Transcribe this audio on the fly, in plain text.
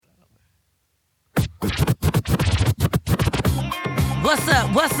What's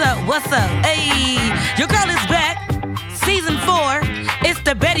up? What's up? What's up? Hey, your girl is back. Season 4. It's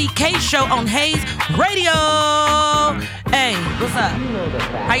the Betty K Show on Hayes Radio. Hey, what's up?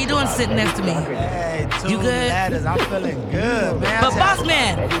 How you doing sitting next to me? Hey, You good? Ladders. I'm feeling good, man. But boss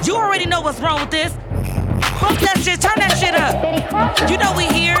man, you already know what's wrong with this. Bump that shit, turn that shit up. You know we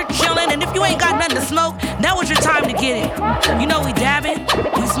here chilling, and if you ain't got nothing to smoke, now is your time to get it. You know we dabbing,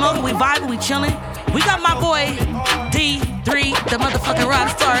 we smoking, we vibing, we chilling. We got my boy D3, the motherfucking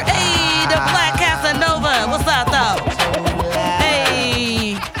rockstar. Hey, the Black Casanova. What's up, though?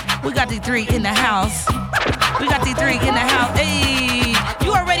 Hey, we got D3 in the house. We got D3 in the house. Hey,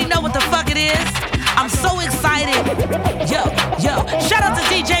 you already know what the fuck it is. I'm so excited. Yo, shout out to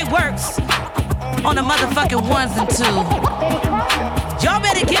DJ Works on the motherfucking ones and two. Y'all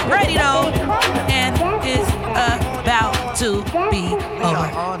better get ready though, and it's about to be over.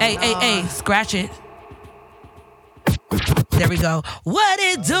 Hey, scratch it. There we go. What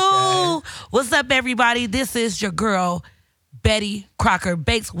it do? Okay. What's up, everybody? This is your girl, Betty Crocker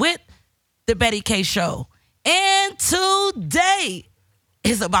Bakes with the Betty K Show. And today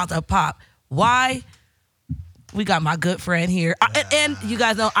is about to pop. Why? We got my good friend here. And you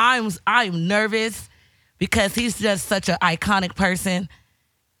guys know I'm nervous because he's just such an iconic person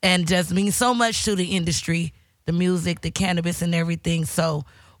and just means so much to the industry, the music, the cannabis, and everything. So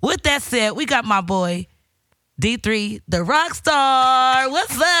with that said, we got my boy, D3, the Rockstar.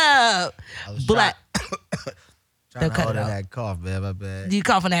 What's up? Black. Trying to hold in that cough, man. My bad. You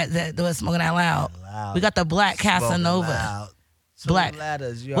coughing that smoking that loud. We got the Black Casanova. Black.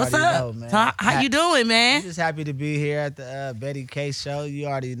 Ladders, you What's already up? know, man. So how you doing, man? I'm just happy to be here at the Betty K Show. You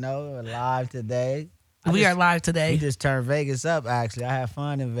already know, we're live today. We are live today. We just turned Vegas up, actually. I had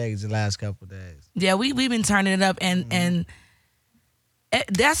fun in Vegas the last couple of days. Yeah, we've been turning it up, and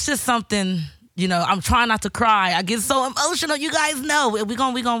that's just something. You know, I'm trying not to cry. I get so emotional. You guys know we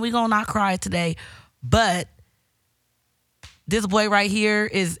gonna not cry today, but this boy right here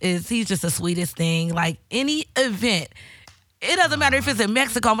is he's just the sweetest thing. Like any event, it doesn't matter if it's in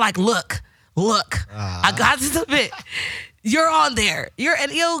Mexico. I'm like, look, I got this event. You're on there. And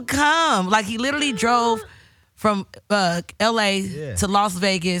he'll come. Like he literally drove from L.A. to Las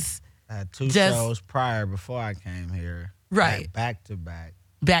Vegas. I had two shows prior before I came here. Right, back to back.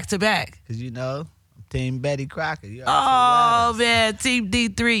 Back to back. Because, you know, I'm Team Betty Crocker. Oh, man, Team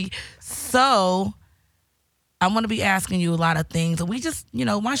D3. So, I'm going to be asking you a lot of things. We just,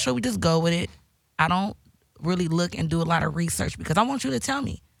 my show, we just go with it. I don't really look and do a lot of research because I want you to tell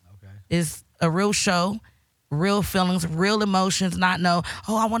me. Okay. It's a real show, real feelings, real emotions, not know,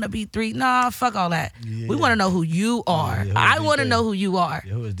 I want to be 3. Nah, fuck all that. Yeah. We want to know who you are. I want to know who you are.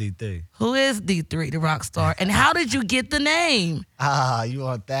 Yeah, who is D3? Who is D3, the rock star? And how did you get the name? You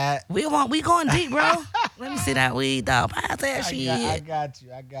want that? We going deep, bro. Let me see that weed, though. Pass that shit. I got you.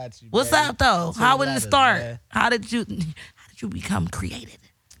 What's baby. up, though? How did it start? Man. How did you become creative?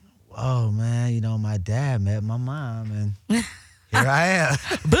 Oh, man, my dad met my mom, and here I am.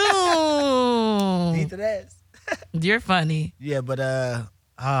 Boom. D3. You're funny. Yeah, but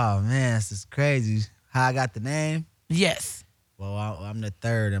oh man, this is crazy. How I got the name? Yes. Well, I'm the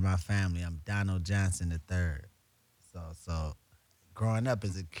third in my family. I'm Donald Johnson the third. So growing up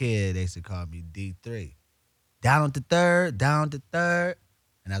as a kid, they used to call me D3. Donald the third.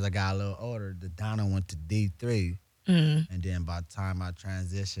 And as I got a little older, the Donald went to D3. Mm-hmm. And then by the time I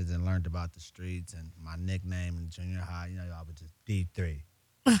transitioned and learned about the streets and my nickname in junior high, I was just D3.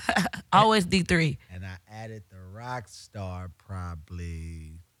 Always D3. And I added the Rockstar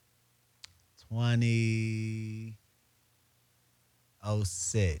probably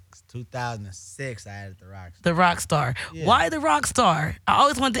 2006. I added the Rockstar. The Rockstar. Yeah. Why the Rockstar? I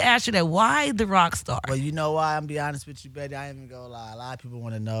always wanted to ask you that. Why the Rockstar? Well, you know why? I'm gonna be honest with you, Betty. I ain't even gonna lie. A lot of people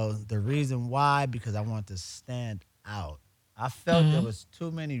want to know the reason why, because I want to stand out. I felt there was too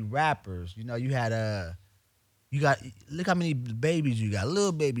many rappers. You had look how many babies you got.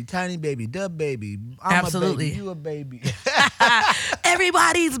 Little baby, tiny baby, dub baby. I'm Absolutely. a baby, you a baby.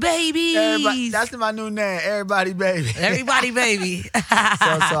 Everybody's baby. That's my new name, Everybody Baby. Everybody Baby. so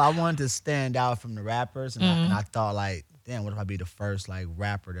I wanted to stand out from the rappers, and, I thought, like, damn, what if I be the first, like,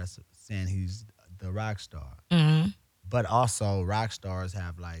 rapper that's saying he's the rock star? Mm-hmm. But also, rock stars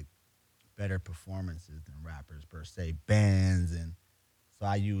have, like, better performances than rappers, per se, bands, and so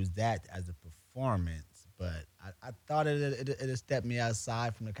I used that as a performance. But I thought it'd step me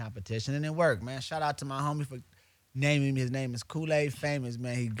outside from the competition, and it worked, man. Shout out to my homie for naming me. His name is Kool-Aid Famous,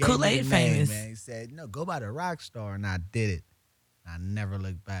 man. He gave me the name, man. He said, "No, go by the Rockstar," and I did it. I never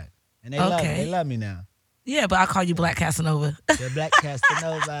looked back, and they love me now. Yeah, but I call you Black Casanova. The Black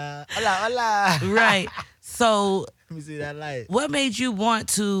Casanova. Hola, hola. Right. So Let me see that light. what made you want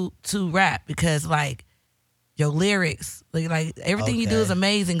to rap? Because like your lyrics, like everything you do is Okay.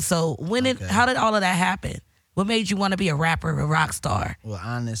 amazing. So how did all of that happen? What made you want to be a rapper, a rock star? Well,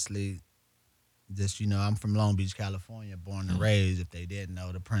 honestly, just I'm from Long Beach, California, born and raised. If they didn't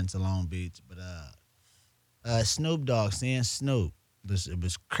know, the Prince of Long Beach. But Snoop Dogg, seeing Snoop, it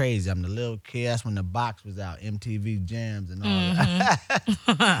was crazy. I'm the little kid. That's when the box was out, MTV Jams and all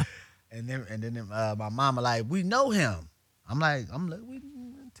that. and then my mama like, we know him. I'm like, we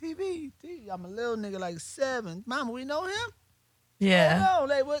TV. I'm a little nigga like 7. Mama, we know him. Yeah. Oh,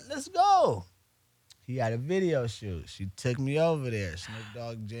 no, let's go. He had a video shoot. She took me over there. Snoop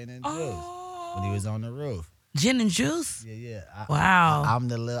Dogg, Gin and Juice, when he was on the roof. Gin and Juice? Yeah. Wow. I'm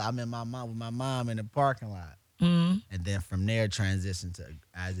in with my mom in the parking lot. And then from there, transitioned to,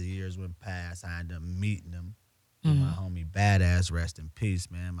 as the years went past, I ended up meeting him. My homie Badass, rest in peace,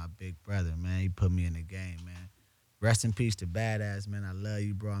 man. My big brother, man. He put me in the game, man. Rest in peace to Badass, man. I love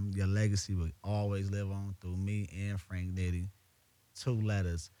you, bro. Your legacy will always live on through me and Frank Nitty. 2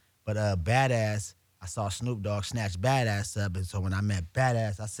 letters. But Badass, I saw Snoop Dogg snatch Badass up, and so when I met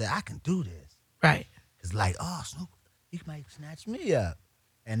Badass, I said, I can do this. Right. It's like, oh, Snoop, he might snatch me up.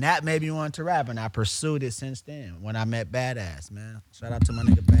 And that made me want to rap, and I pursued it since then when I met Badass, man. Shout out to my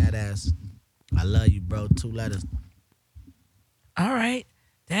nigga Badass. I love you, bro. 2 letters. All right.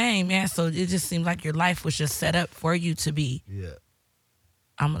 Dang, man. So it just seemed like your life was just set up for you to be,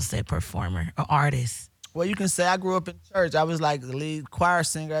 I'm going to say performer, or artist. Well, you can say I grew up in church. I was like the lead choir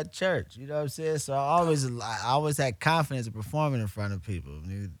singer at church. You know what I'm saying? So I always had confidence in performing in front of people.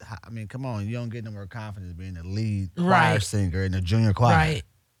 I mean, come on. You don't get no more confidence being the lead choir singer in the junior choir. Right.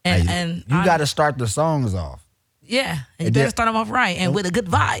 And you got to start the songs off. Yeah. And you better start them off right and with a good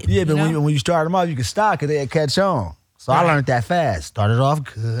vibe. Yeah, but when you start them off, you can stop because they'll catch on. So I learned that fast. Started off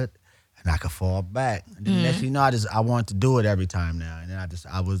good, and I could fall back. And then next thing you know, I wanted to do it every time now. And then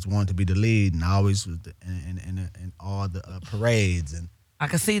I was wanting to be the lead, and I always was in all the parades. And I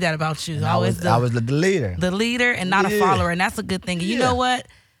can see that about you. I was the leader. The leader and not a follower, and that's a good thing. And you know what?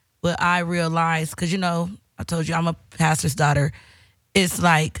 What I realized, because, I told you I'm a pastor's daughter, it's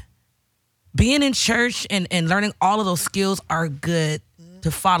like being in church and learning all of those skills are good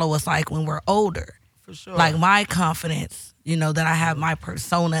to follow us like when we're older. For sure. Like my confidence, that I have my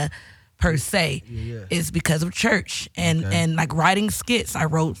persona per se is because of church and like writing skits. I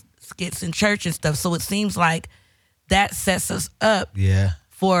wrote skits in church and stuff. So it seems like that sets us up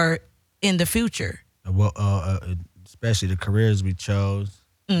for in the future. Well, especially the careers we chose,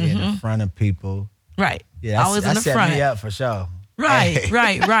 being in front of people. Right. Yeah, always in the set front. me up for sure. Right,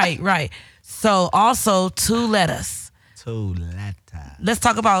 Hey. right. So also 2 letters. 2 letters. Let's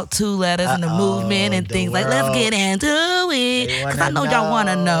talk about 2 letters and the movement and the things like. Let's world. get into it because I know y'all want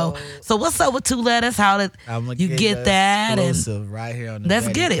to know. So what's up with 2 letters? How did you get that? Exclusive right here on the let's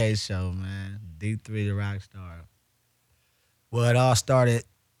get K it. Show, man. D3 the Rockstar. Well, it all started.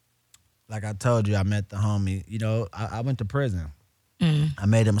 Like I told you, I met the homie. I went to prison. I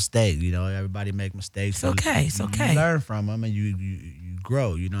made a mistake. Everybody make mistakes. It's okay. You learn from them and you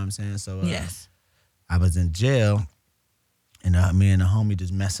grow. You know what I'm saying? So Yes. I was in jail, and me and the homie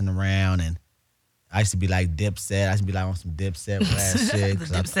just messing around, and I used to be like Dipset. I used to be like on some Dipset ass shit. The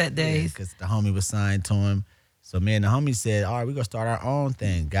Dipset days. Because the homie was signed to him. So me and the homie said, all right, we're going to start our own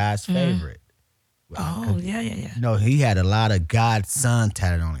thing, God's favorite. Oh, yeah. He had a lot of God's son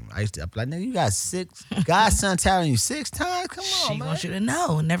tatted on him. I used to be like, nigga, you got 6 God's son tatted on you 6 times? Come on, She man. wants you to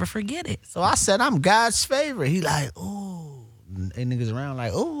know. Never forget it. So I said, I'm God's favorite. He like, ooh. And niggas around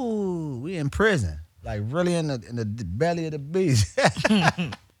like, ooh, we in prison. Like really in the belly of the beast.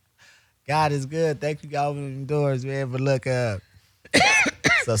 God is good. Thank you, God, opening them doors, man. But look up.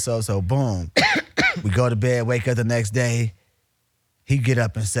 So boom. We go to bed, wake up the next day. He get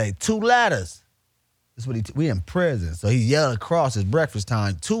up and say, 2 letters. That's what we in prison. So he yelled across his breakfast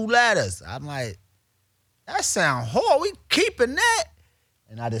time, 2 letters. I'm like, that sound hard. We keeping that.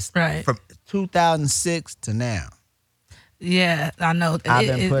 And I just, from 2006 to now. Yeah, I know. I've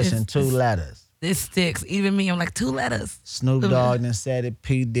been pushing 2 letters. It sticks. Even me, I'm like, 2 letters. Snoop Dogg done said it.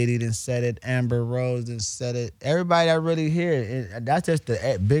 P. Diddy done said it. Amber Rose done said it. Everybody that really hear it. That's just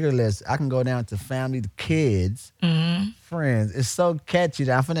the bigger list. I can go down to family, the kids, friends. It's so catchy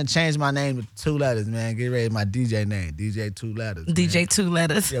that I'm finna change my name to 2 letters, man. Get ready, my DJ name. DJ 2 letters. DJ man. 2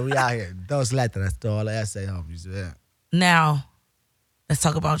 letters. Yeah, we out here. Dos letras to all the essay homies. Yeah. Now, let's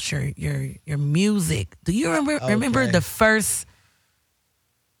talk about your music. Do you remember the first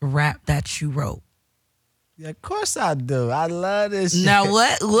rap that you wrote? Yeah, of course I do. I love this shit. Now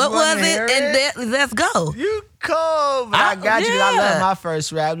what You was wanna it? hear And then, let's go. You cold, but I got you 'cause I yeah. love my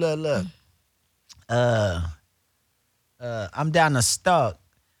first rap. Look. I'm down the stalk.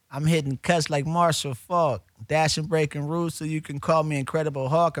 I'm hitting cuts like Marshall Falk. Dashing, breaking rules so you can call me Incredible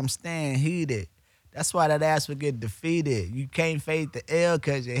Hulk. I'm staying heated. That's why that ass will get defeated. You can't fade the L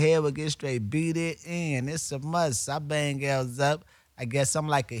because your head will get straight beated in. It's a must. I bang L's up. I guess I'm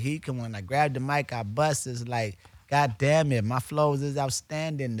like a heat. When I grab the mic, I bust. It's like, God damn it, my flows is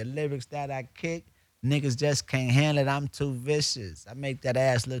outstanding. The lyrics that I kick, niggas just can't handle it. I'm too vicious. I make that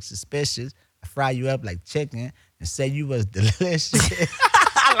ass look suspicious. I fry you up like chicken and say you was delicious.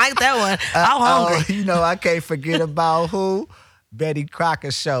 I like that one. I'm hungry. You know, I can't forget about who? Betty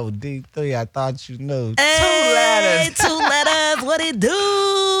Crocker Show, D3. I thought you knew. Hey, 2 letters. 2 letters. What it do?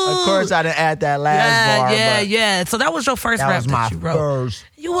 Of course, I didn't add that last bar. Yeah. So that was your first That rap was my that you wrote. first.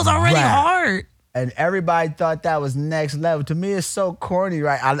 You was already rap. hard. And everybody thought that was next level. To me, it's so corny,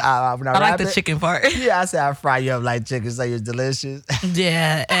 right? When I I like rap the it, chicken part. Yeah, I said I fry you up like chicken, say it's delicious.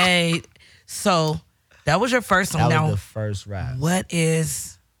 Yeah. Hey. So that was your first song. That Now, was the first rap. what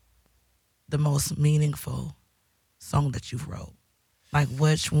is the most meaningful song that you've wrote? Like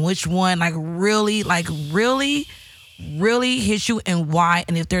which one really hits you and why?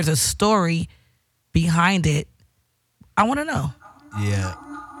 And if there's a story behind it, I want to know. Yeah.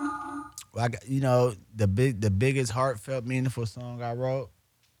 Well, the biggest heartfelt, meaningful song I wrote.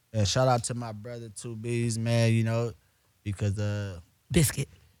 And shout out to my brother 2Bs, man, because Biscuit.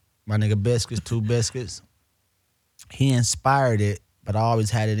 my nigga Biscuits, 2 Biscuits, he inspired it, but I always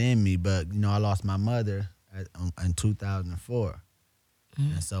had it in me. But, I lost my mother in 2004.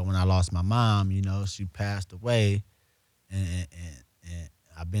 And so when I lost my mom, she passed away, and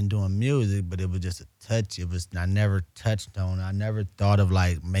I've been doing music, but it was just a touch. I never touched on it. I never thought of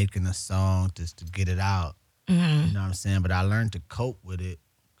like making a song just to get it out. Mm-hmm. You know what I'm saying? But I learned to cope with it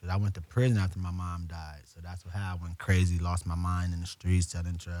because I went to prison after my mom died. So that's how I went crazy, lost my mind in the streets,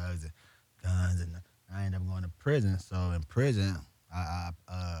 selling drugs and guns, and I ended up going to prison. So in prison, I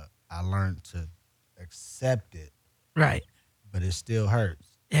learned to accept it. Right. But it still hurts.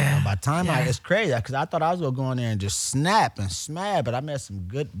 Yeah. By the time it's crazy because I thought I was gonna go in there and just snap and smash, but I met some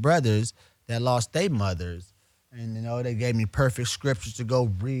good brothers that lost their mothers, and they gave me perfect scriptures to go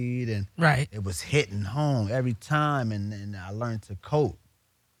read, and it was hitting home every time, and I learned to cope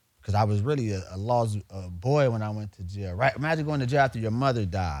because I was really a lost boy when I went to jail. Right? Imagine going to jail after your mother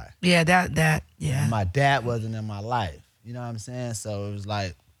died. Yeah, that. And my dad wasn't in my life. You know what I'm saying? So it was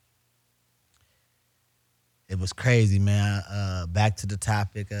like. It was crazy, man. Back to the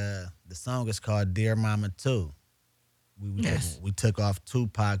topic. The song is called Dear Mama 2. We took off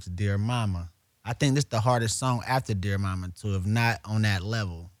Tupac's Dear Mama. I think this is the hardest song after Dear Mama 2, if not on that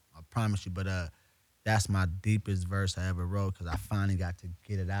level. I promise you. But that's my deepest verse I ever wrote because I finally got to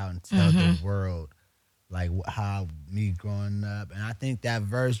get it out and tell the world like how me growing up. And I think that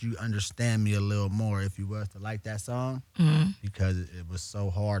verse, you understand me a little more if you was to like that song because it was so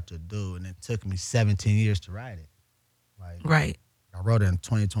hard to do. And it took me 17 years to write it. Like, I wrote it in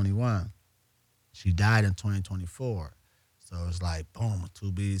 2021. She died in 2024. So it's like, boom,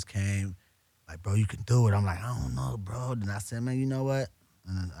 2Bs came. Like, bro, you can do it. I'm like, I don't know, bro. Then I said, man, you know what?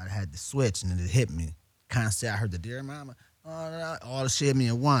 And then I had to switch and then it hit me. Kind of said, I heard the Dear Mama. All the shit hit me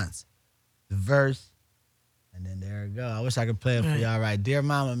at once. The verse. And then there it go. I wish I could play it for y'all. Right, Dear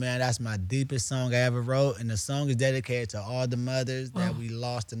Mama, man, that's my deepest song I ever wrote. And the song is dedicated to all the mothers that we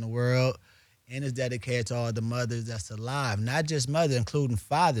lost in the world. And it's dedicated to all the mothers that's alive. Not just mothers, including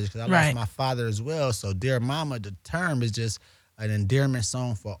fathers, because I lost my father as well. So Dear Mama, the term is just an endearment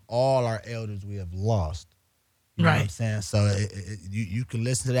song for all our elders we have lost. You know what I'm saying? So you can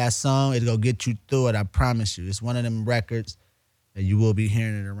listen to that song. It'll get you through it, I promise you. It's one of them records that you will be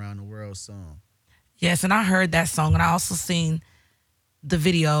hearing it around the world soon. Yes, and I heard that song, and I also seen the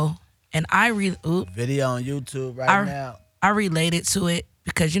video, and video on YouTube now. I related to it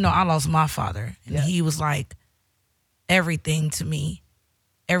because I lost my father, and he was like everything to me,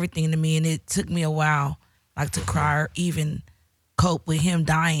 and it took me a while, like to cry or even cope with him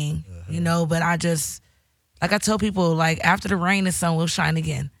dying, But I just, like I tell people, like after the rain, the sun will shine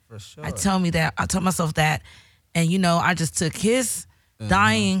again. For sure. I tell myself that, and I just took his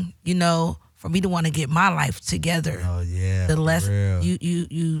dying, for me to want to get my life together. Oh yeah. The less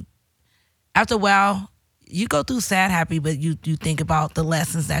you after a while, you go through sad, happy, but you think about the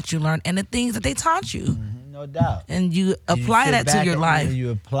lessons that you learned and the things that they taught you. No doubt. And you apply that to your life. When you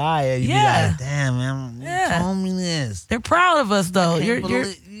apply it, you be like, damn, man, you told me this. They're proud of us though.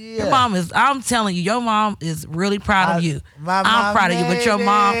 Your mom is. I'm telling you, your mom is really proud of you. I'm proud of you, but your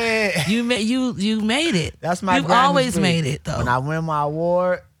mom, you made it. That's my. You've always made it though. When I win my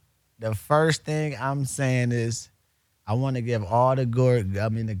award, the first thing I'm saying is, I want to give all the glory.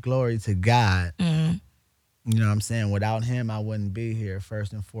 The glory to God. Mm-hmm. You know what I'm saying? Without him, I wouldn't be here,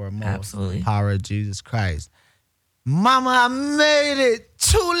 first and foremost. Absolutely. The power of Jesus Christ. Mama, I made it.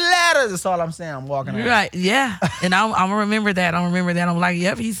 2 letters. That's all I'm saying. I'm walking out. Right, yeah. And I'm going to remember that. I'm like,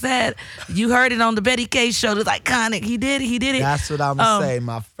 yep, he said. You heard it on the Betty K show. It's iconic. He did it. That's what I'm going to say.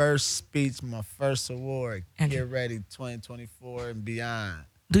 My first speech, my first award. And get ready, 2024 and beyond.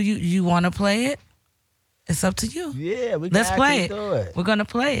 Do you want to play it? It's up to you. Yeah, Let's play it. Do it. We're going to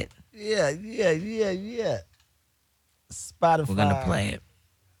play it. Yeah. Spotify. We're going to play it.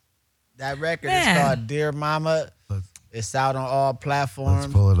 That record is called Dear Mama. It's out on all platforms.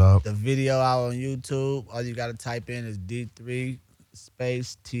 Let's pull it up. The video out on YouTube. All you got to type in is D3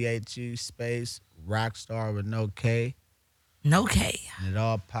 space THE space Rockstar with no K. No K. And it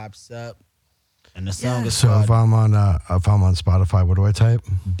all pops up. And the song is So called if I'm on Spotify, what do I type?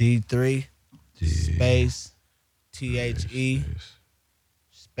 D3 space THE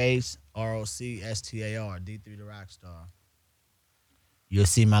space ROCSTAR. D3 the Rockstar. You'll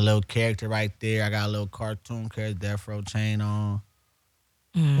see my little character right there. I got a little cartoon character, Death Row chain on.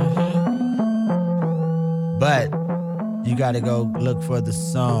 Mm-hmm. But you got to go look for the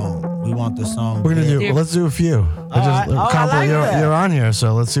song. We want the song. Let's do a few. I like that. You're on here,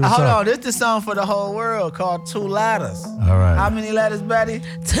 so let's see what's Hold up. on, this is the song for the whole world called 2 Letters. All right. How many letters, Betty?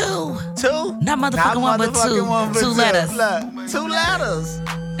 2. 2? Not motherfucking one, but 2. One, but 2 letters. Look, 2 letters.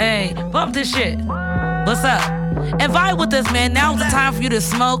 Hey, bump this shit. What's up? And vibe with us, man. Now's the time for you to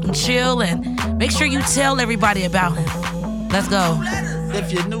smoke and chill and make sure you tell everybody about him. Let's go.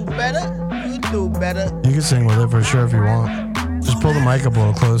 If you knew better, you do better. You can sing with it for sure if you want. Just pull the mic up a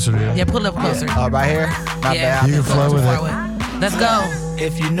little closer to you. Yeah, pull it up closer. Oh, right here? My bad. You can flow with it. Let's go.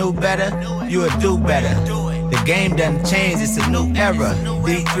 If you knew better, you would do better. The game done changed, it's a new era.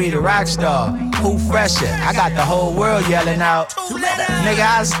 D3 the Rockstar, who fresher? I got the whole world yelling out. Nigga,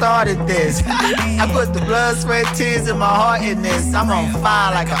 I started this. I put the blood, sweat, tears in my heart in this. I'm on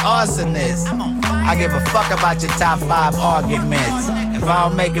fire like an arsonist. I give a fuck about your top 5 arguments. If I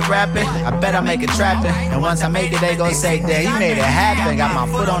don't make it rapping, I bet I make it trapping. And once I make it, they gon' say, damn, he made it happen. Got my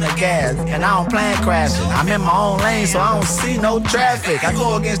foot on the gas, and I don't plan crashing. I'm in my own lane, so I don't see no traffic. I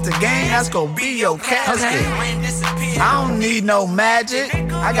go against the game, that's gon' be your casket. I don't need no magic.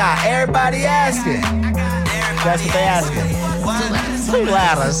 I got everybody asking. That's what they asking. 2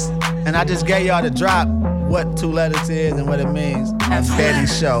 letters. And I just gave y'all the drop what 2 letters is and what it means on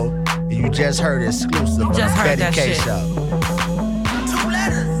Betty's show. And you just heard it exclusive on the Betty K show.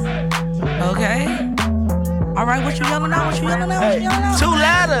 Okay. All right, what you yelling out? Hey, 2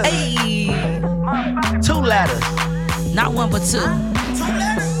 letters. Hey. 2 letters. Not 1, but 2. All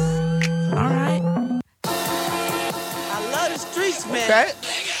right. I love the streets, man. Okay.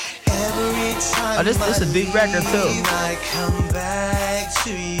 Oh, this is a deep record too.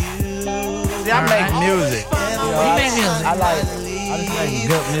 See, I make music. You make music. I just make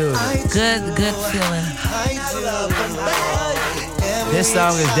good music. Good feeling. This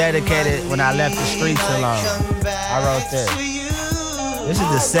song is dedicated when I left the streets alone. I wrote this. This is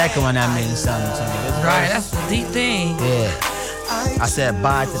the second one that means something to me. This Right, verse, that's the deep thing. yeah. I said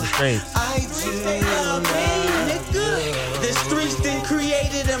bye to the streets. The streets done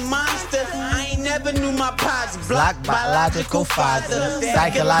created a monster. I ain't never knew my pops Black biological father.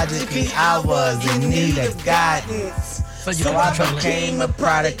 Psychologically, I was in need of guidance. So you So can I control it. became a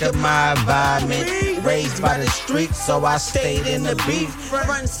product of my environment. Raised by the streets, so I stayed in the beat.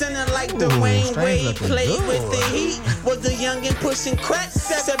 Front center like the Ooh, Wayne Strange Wade looking played good. with the heat. Was a youngin' pushing crack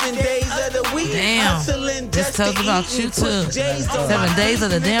 7 days of the week. Damn. Hustling This just tells to about eat you and too. push J's on 7 my days of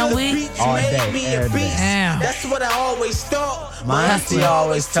the damn feet. week? The All beach day, made me a every day. beast. Damn. That's what I always thought. My auntie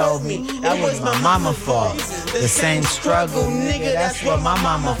always told me that was my mama's fault. The same struggle, nigga, that's what my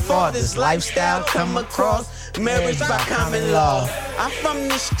mama fought. This lifestyle come across, marriage by common law. I'm from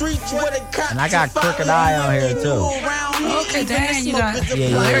the streets where the cops And I got Crooked Eye on here too. Okay, dang, you got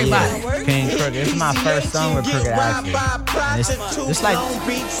Yeah. everybody. King Crooked. This is my first song with Crooked actually. And it's like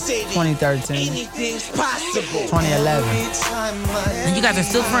 2013, Anything's possible. 2011. And you guys are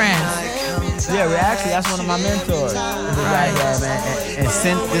still friends. Yeah, we actually, that's one of my mentors. This is right there, man. And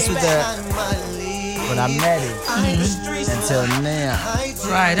since this was when I met him until now.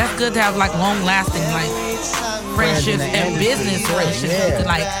 Right, that's good to have like long-lasting like friendships and business friendships. You can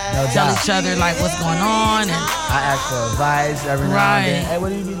like No tell doubt. each other like what's going on and I ask for advice every now and then. Right. Hey, what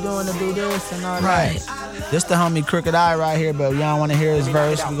do you be doing to do this and all right. that? This the homie Crooked Eye right here, but y'all want to hear his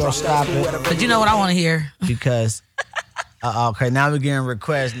verse, we gonna stop it. But you know what I want to hear? Because, okay, now we're getting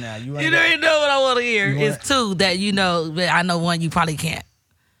requests now. You already know what I want to hear. It's two that you know, but I know one you probably can't.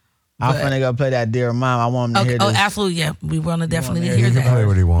 I'm finna go play that Dear Mom. I want them to hear this. Oh, absolutely, yeah. We want to definitely hear that. He can play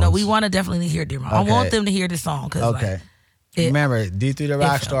what he wants. No, we want to definitely hear Dear Mom. Okay. I want them to hear this song. Okay. Remember, D3 the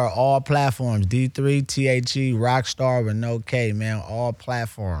Rockstar, all platforms. D3, THE, Rockstar with no K, man. All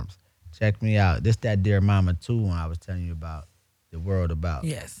platforms. Check me out. This that Dear Mama 2 one I was telling you about. The world about.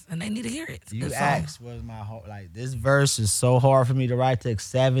 Yes, and they need to hear it. It's a You good song. asked, was my whole, like, this verse is so hard for me to write. Took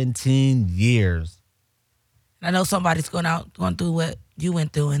 17 years. I know somebody's going through what you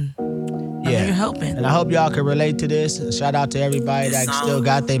went through, and Yeah. you're helping. And I hope y'all can relate to this. And shout out to everybody that still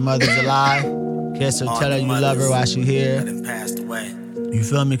got their mothers alive. Kiss her, tell her you love her while she here. You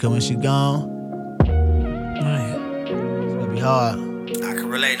feel me? Cause when she gone, it's gonna be hard. I can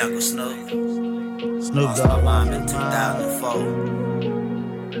relate, Uncle Snoop. Snoop Lost my Dogg. mom in 2004.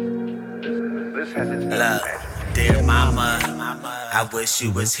 Look, dear mama, I wish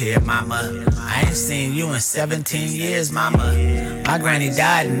you was here, mama. I ain't seen you in 17 years, mama. My granny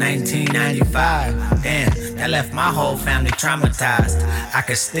died in 1995. Damn, that left my whole family traumatized. I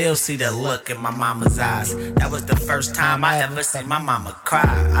could still see the look in my mama's eyes. That was the first time I ever seen my mama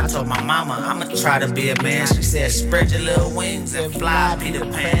cry. I told my mama, I'ma try to be a man. She said, spread your little wings and fly, Peter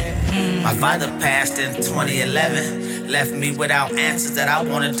Pan. My father passed in 2011. Left me without answers that I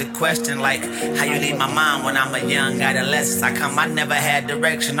wanted to question, like how you leave my mom when I'm a young adolescent. I never had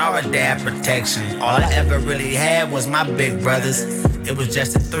direction or a dad protection. All I ever really had was my big brothers. It was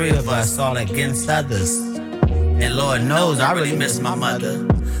just the three of us, all against others. And Lord knows I really miss my mother.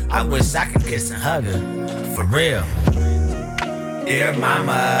 I wish I could kiss and hug her, for real. Dear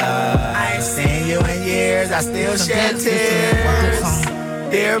mama, I ain't seen you in years, I still shed tears.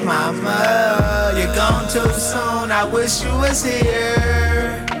 Dear mama, you're gone too soon, I wish you was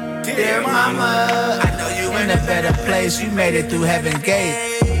here. Dear mama, I know you in a better place, you made it through heaven gate.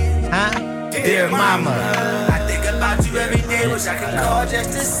 Huh? Dear mama, I think about you every day, wish I could call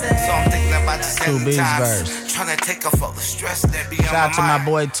just to say. So I'm thinking about you 2B's verse. trying to take off all the stress that be on Shout out to my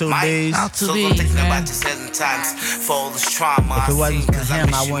boy 2B's. So I'm thinking about you 7 times for all this trauma. If it wasn't for Cause I him,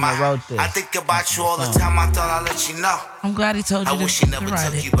 miss I you, wouldn't have wrote this. I think about you all the time, I thought I'd let you know. I'm glad he told you I wish he never write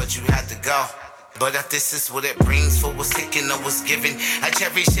took it. you, but you had to go. But if this is what it brings for what's taken or what's given, I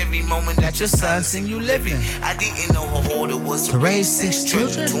cherish every moment that your son seen you living. I didn't know how hard it was to raise 6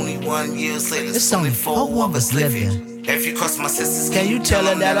 children. 21 years later, it's only 4 of us living. If you cross my sisters, can you tell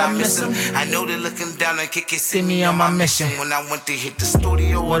her that I miss them? I know they're looking down and kick it, see me on my mission. When I went to hit the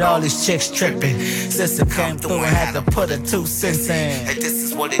studio with all these chicks tripping, sister came through and had to put her 2 cents in. That this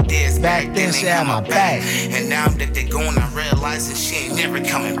is what it is. Back then she had my back, and now that they're gone, I realize that she ain't never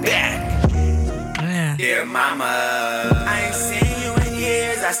coming back. Dear mama, I ain't seen you in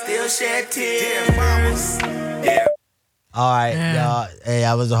years, I still shed tears. Dear mamas, dear. All right, y'all. Hey,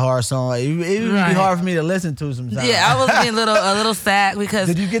 that was a hard song. It would be hard for me to listen to sometimes. Yeah, I was being a little sad because.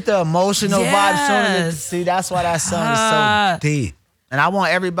 Did you get the emotional vibe? Yes. See, that's why that song is so deep. And I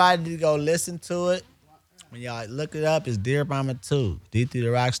want everybody to go listen to it. When y'all look it up, it's Dear Mama 2. D3 the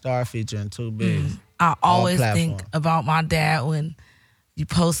Rockstar featuring 2B's. I always think platforms. about my dad when you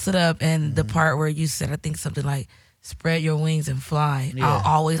posted up and the part where you said, I think something like, spread your wings and fly. Yeah.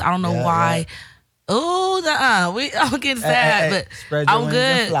 I don't know why. Yeah. Ooh, I'm getting sad, but spread your I'm wings good.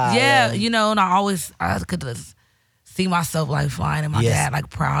 and fly, yeah, yeah. and I could just see myself like flying and my dad like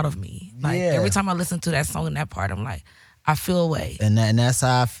proud of me. Like every time I listen to that song and that part, I'm like, I feel away. And that's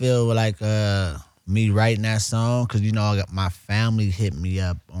how I feel like me writing that song, because I got my family hit me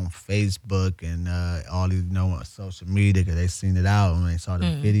up on Facebook and all these social media because they seen it out and they saw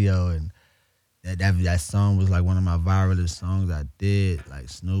the video, and that song was like one of my viralest songs I did. Like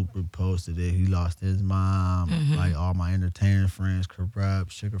Snoop reposted it, he lost his mom, like all my entertainer friends,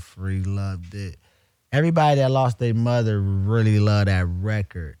 Corrupt, Sugar Free loved it. Everybody that lost their mother really loved that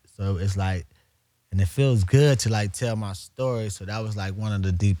record. So it's like, and it feels good to like tell my story. So that was like one of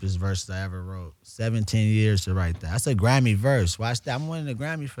the deepest verses I ever wrote. 17 years to write that. That's a Grammy verse. Watch that. I'm winning a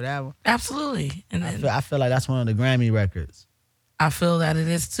Grammy for that one. Absolutely. And then I feel like that's one of the Grammy records. I feel that it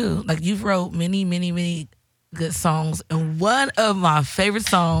is too. Like you've wrote many, many, many good songs. And one of my favorite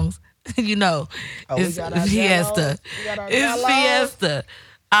songs, is Fiesta. It's Fiesta.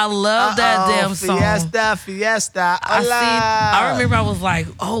 I love that damn song. Fiesta. I remember I was like,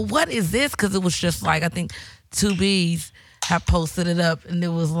 oh, what is this? Because it was just like, I think 2B's had posted it up and it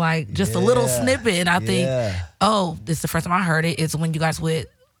was like just a little snippet. And I think, oh, this is the first time I heard it. It's when you guys with,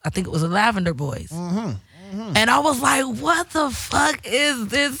 I think it was the Lavender Boys. And I was like, what the fuck is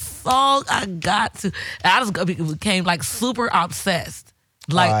this song? I got to. And I just became like super obsessed.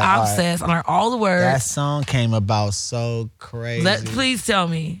 Like obsessed. I learned all the words. That song came about so crazy. Please tell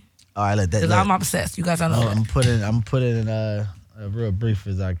me. All right, look. Because I'm obsessed. You guys don't know. I'm putting it in a real brief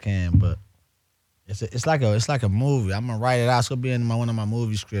as I can, but it's like a movie. I'm gonna write it out. It's gonna be in one of my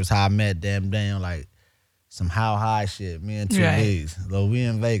movie scripts. How I met Damn, like some how high shit. Me and two B's. Look, we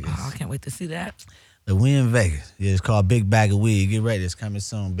in Vegas. Oh, I can't wait to see that. Look, we in Vegas. Yeah, it's called Big Bag of Weed. Get ready, it's coming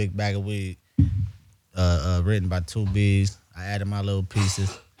soon. Big Bag of Weed. Written by 2 B's. I added my little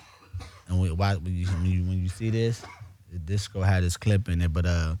pieces. And when you see this gonna have this clip in it, but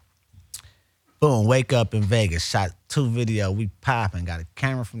boom, wake up in Vegas, shot 2 video, we popping, got a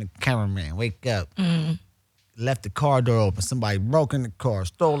camera from the cameraman, wake up. Left the car door open, somebody broke in the car,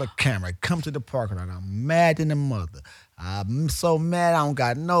 stole the camera, come to the parking lot, I'm mad than the mother. I'm so mad I don't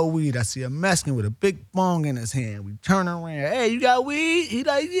got no weed. I see a Mexican with a big bong in his hand. We turn around, hey, you got weed? He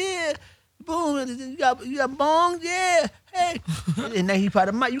like, yeah. Boom, you got bong? Yeah. Hey. And then he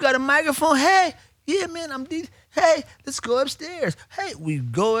probably, you got a microphone? Hey. Yeah, man, hey, let's go upstairs. Hey, we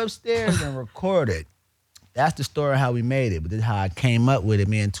go upstairs and record it. That's the story of how we made it. But this is how I came up with it.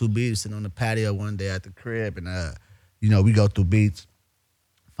 Me and 2 B's sitting on the patio one day at the crib. And, we go through beats,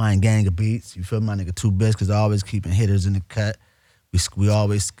 find gang of beats. You feel my nigga 2 Bits, because I always keeping hitters in the cut. We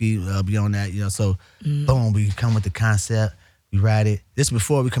always be on that, So, boom, we come with the concept. We write it. This is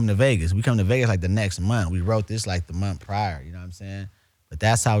before we come to Vegas. We come to Vegas like the next month. We wrote this like the month prior. You know what I'm saying? But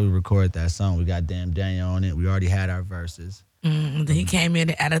that's how we recorded that song. We got Damn Daniel on it. We already had our verses. Then he came in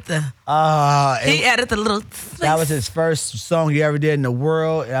and added he added the little. That was his first song he ever did in the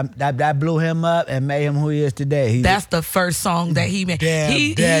world. That blew him up and made him who he is today. That's the first song that he made.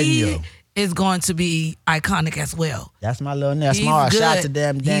 Damn Daniel. He is going to be iconic as well. That's my little name. Shout out to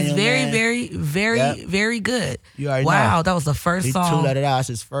Damn Daniel. He's very good. You already wow, know. That was the first song. He two let it out. It's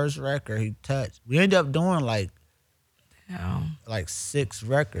his first record he touched. We ended up doing like 6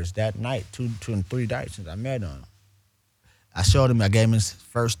 records that night, 2 and 3 nights since I met him. I showed him, I gave him his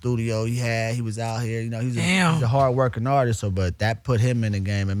first studio he had. He was out here, he's a hard-working artist, but that put him in the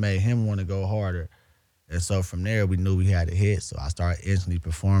game and made him want to go harder. And so from there, we knew we had a hit, so I started instantly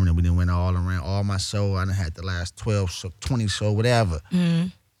performing, and we then went all around all my show. I done had the last 20 show, whatever.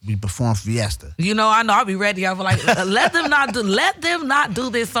 We performed Fiesta. I know, I'll be ready. I was like, let them not do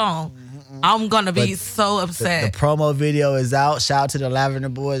this song. I'm gonna be so upset. The promo video is out. Shout out to the Lavender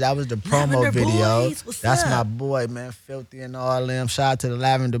Boys. That was the promo video. That's my boy, man. Filthy and all them. Shout out to the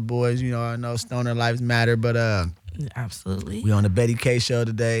Lavender Boys. I know Stoner Lives Matter, but absolutely. We on the Betty K show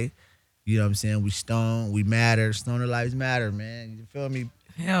today. You know what I'm saying? We stone, we matter. Stoner Lives Matter, man. You feel me?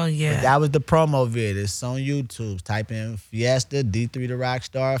 Hell yeah. But that was the promo video. It's on YouTube. Type in Fiesta, D3 the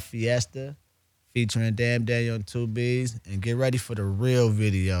Rockstar, Fiesta, featuring Damn Daniel and 2 B's. And get ready for the real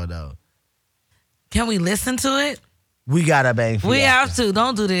video, though. Can we listen to it? We gotta bang Fiesta. We have to.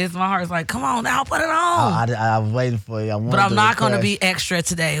 Don't do this. My heart's like, come on now, put it on. I was waiting for you. But I'm not going to be extra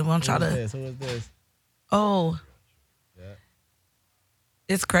today. I'm going to try to. Who is this? Oh. Yeah.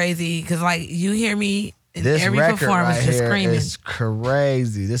 It's crazy because, you hear me in this every performance right just here screaming. It's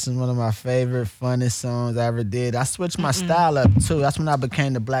crazy. This is one of my favorite, funnest songs I ever did. I switched my style up, too. That's when I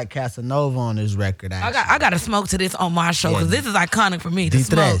became the Black Casanova on this record, actually. I got to smoke to this on my show because this is iconic for me.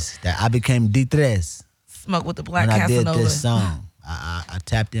 D3. I became D3. Smoke with the Black when Casanova. When I did this song, I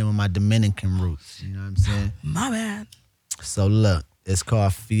tapped in with my Dominican roots. You know what I'm saying? My bad. So look, it's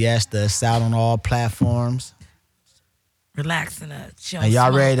called Fiesta. It's out on all platforms. Relaxing, chill. And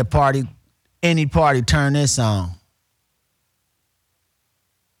y'all ready to party? Any party, turn this on.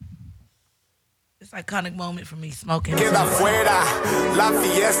 It's an iconic moment for me smoking. Queda fuera, la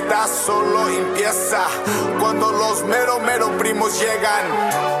fiesta solo empieza cuando los mero primos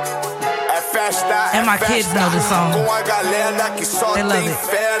llegan. And my kids know this song. Com a galera que só they love tem it.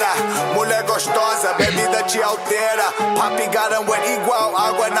 fera. Mulher gostosa, bebida te altera. Papi garanguá igual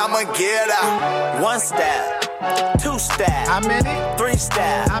água na mangueira. 1 step, 2 step. How many? 3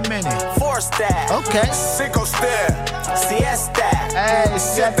 step. How many? 4 step. Okay. 5 step. Siesta. Hey,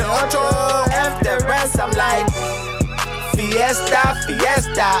 7, 8. After rest, I'm like Fiesta,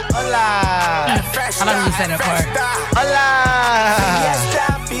 fiesta, hola. I don't even say that part. Hola. Fiesta,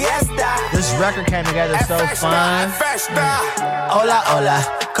 fiesta. This record came together so fun. Hola, hola.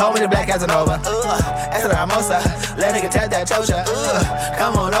 Call me the Black Casanova. Esa la hermosa. Let nigga tap that chocha.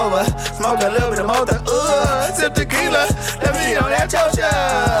 Come on over. Smoke a little bit of mota. Sip tequila. Let me eat on that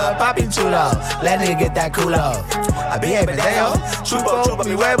chocha. Papi chulo. Let nigga get that culo. I be a pendejo. Chupo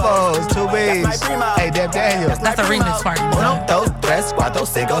mi huevos. 2 B's. Hey, Damn Daniel. That's the remix part. 1, 2, 3. 3, 4, 5,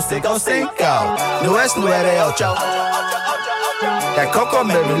 5, 5. No es 9, 8. That coco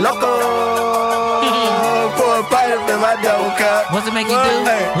made me loco. Pour a pint up in my double cup. What's it make you do?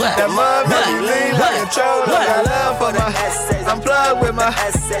 What? That mud make me lean like a troll. I got love for my I'm plugged with my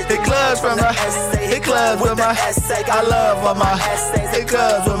hit clubs from my hit clubs with my I love for my hit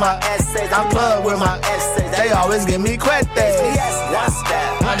clubs with my I'm plugged with my they always give me cuete. 1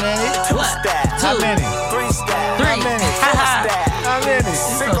 step, How many? 2 step, How many? 3 step, 3. How many? 4 step, How many?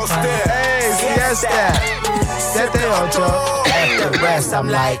 5 step. Hey, fiesta. Sete ocho. At the rest, I'm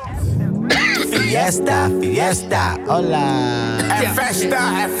like fiesta, fiesta. Hola. Festa,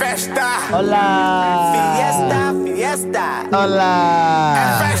 Hola. fiesta, fiesta. Hola.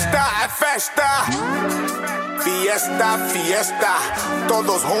 Festa. Fiesta, fiesta,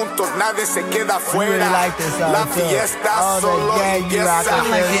 todos juntos, nadie se queda fuera. really like this song, La too. fiesta Oh, the solo gang, you rock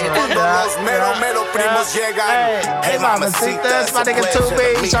empieza it. cuando los mero primos llegan. Hey, mamacitas, my nigga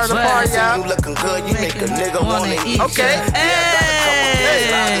 2B, turn the party You up. looking good, you make a nigga wanna eat. Okay. Hey.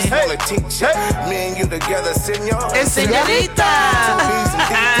 Me and you together, senor. It's señorita.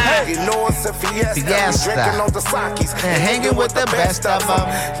 You know it's a fiesta. Fiesta. Drinking on the sakis And hanging with the best of them.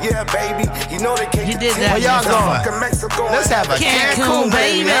 Yeah, baby, you know they can't You did that. Where y'all going? Mexico. Let's have a Cancun,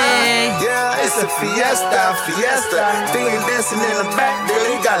 baby. Yeah, it's a fiesta, fiesta. Thinking dancing in the back, girl,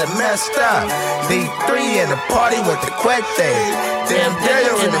 you got it messed up. D3 in the party with the cuete. Damn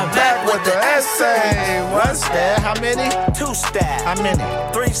Daniel in the back with the essay. 1 step. How many? 2 step, How many?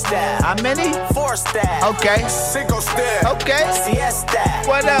 3 step, How many? 4 step, Okay. 5 step, Okay. siesta,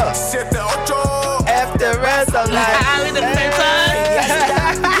 What else? 7, 8. After rest, I'm like, At the same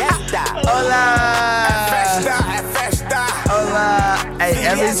time. Fiesta, hola. festa. Hola. Hey,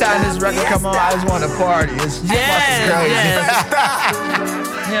 every time this record come on, I just want to party. It's fucking crazy.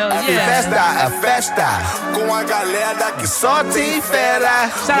 Yes. Hell yeah. Festa, a festa. Com a galera que Salty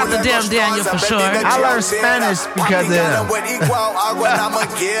fera. Shout out to Damn Daniel for sure. I learned Spanish because of him. igual água na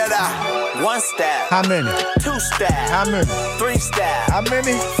mangueira. 1 step, How many? 2 step, How many? 3 step, How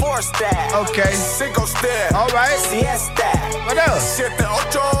many? 4 step, Okay. 5 step, All right. siesta, What else? 7,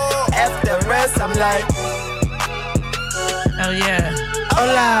 8. After rest, I'm like, Oh yeah.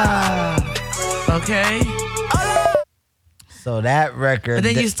 hola. Okay. So that record. And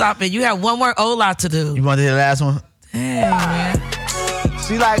then you stop it. You have one more Ola to do. You want to hear the last one? Damn, man.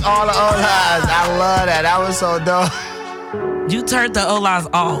 She like all the old highs. I love that. That was so dope. You turned the Olas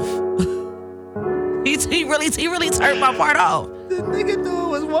off. he really turned my part off. The nigga knew it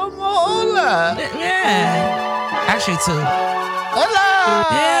was one more hola. Yeah. Actually, 2. Hola.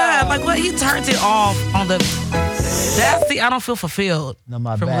 Yeah, like what? He turned it off on the. That's the. I don't feel fulfilled No,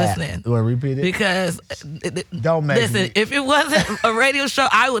 my from bad. listening. You want to repeat it? Because Don't make listen, me. if it wasn't a radio show,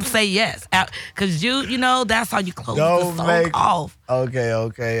 I would say yes. Because you know, that's how you close Don't the song make- off.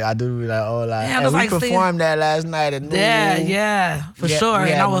 Okay. I do be like hola. Yeah, And that's we like performed that last night at New Yeah, for sure. We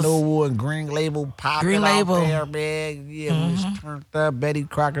And had I was New and Green Label popping Green Label. out there, man. Yeah, we was turned up. Betty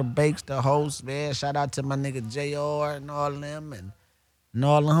Crocker Bakes, the host, man. Shout out to my nigga JR and all them and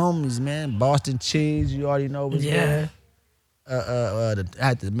all the homies, man. Boston Cheese, you already know was there. I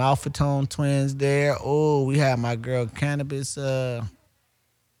had the Malfatone twins there. Oh, we had my girl Cannabis. I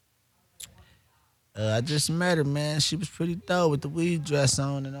just met her, man. She was pretty dope with the weed dress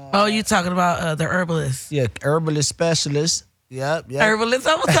on and all. Oh, you talking about the herbalist? Yeah, herbalist specialist. Yep. Herbalist.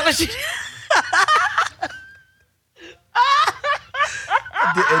 I was telling you.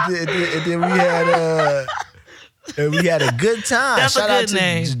 And then we had a good time. That's a Shout out good to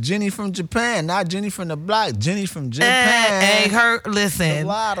name. Jenny from Japan, not Jenny from the block. Jenny from Japan. Hey, her. Listen.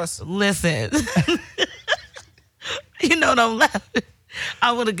 Listen. Listen. You know what I'm laughing.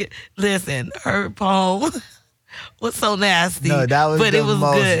 I want to get. Listen, her poem was so nasty. No, that was but the it was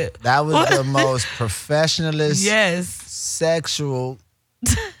most. good. That was the most professionalist, Yes. sexual,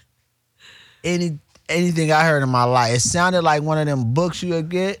 anything I heard in my life. It sounded like one of them books you would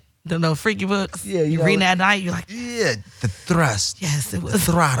get. The freaky books. Yeah, you you know- reading that night. You're like, Yeah, the thrust, yes, it the was.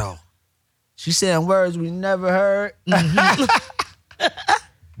 throttle. She saying words we never heard.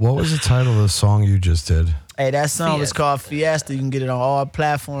 What was the title of the song you just did? Hey, that song was Fiesta. called Fiesta. You can get it on all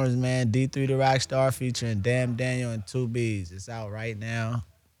platforms, man. D3 the Rockstar featuring Damn Daniel and 2Bs. It's out right now.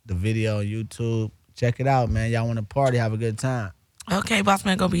 The video on YouTube. Check it out, man. Y'all want to party, have a good time. Okay, boss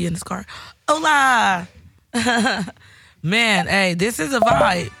man gonna be in this car. Hola. Man, hey, this is a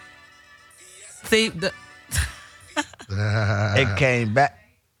vibe. See, It came back.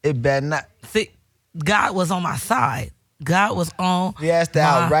 It better not. God was on my side. God was on Fiesta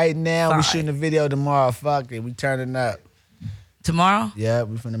out my right now. We side. shooting a video tomorrow. Fuck it. We turning up. Tomorrow? Yeah,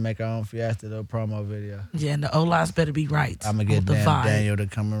 we finna make our own Fiesta little promo video. Yeah, and the O-lines better be right. I'm gonna get the damn vibe. Daniel to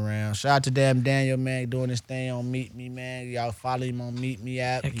come around. Shout out to damn Daniel, man, doing this thing on Meet Me, man. Y'all follow him on Meet Me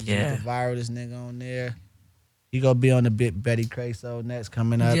app. Heck He's yeah. the viral this nigga on there. He gonna be on the Big Betty Creso next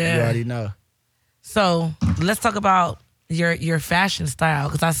coming up. Yeah. You already know. So let's talk about your fashion style,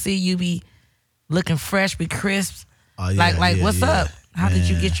 because I see you be looking fresh, be crisp. Oh, yeah, like what's up? How did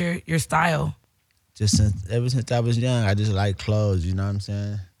you Man. get your style? Just ever since I was young, I just like clothes. You know what I'm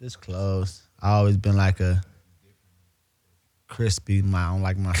saying? Just clothes. I always been like a crispy. I don't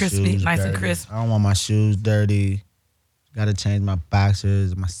like my Crispy, shoes nice and dirty. crisp. I don't want my shoes dirty. Got to change my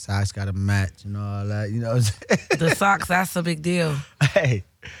boxers. My socks got to match. You know all that. You know what I'm saying? The socks, that's a big deal. Hey.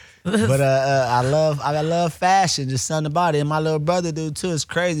 But I love fashion. Just something about it. And my little brother do too. It's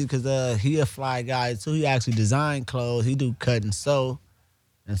crazy because he a fly guy too. He actually design clothes. He do cut and sew.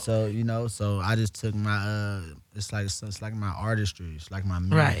 And so, you know, so I just took my it's like my artistry. It's like my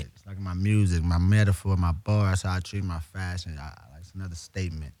music. Right. It's like my music, my metaphor, my bars, how I treat my fashion. I like it's another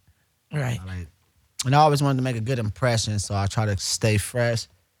statement. Right. And I always wanted to make a good impression, so I try to stay fresh.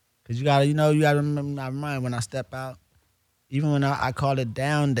 Cause you gotta remember my mind when I step out. Even when I call it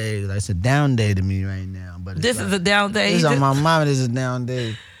down day, like it's a down day to me right now. But it's This like, is a down day. This on my mama. This is a down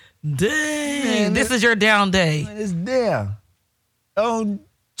day. Dang. Man, This is your down day. Man, it's down on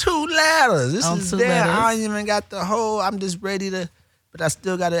 2 ladders. This On is 2 down. ladders. I don't even got the whole. I'm just ready to, but I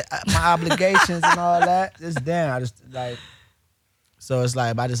still got my obligations and all that. It's down. I just like. So it's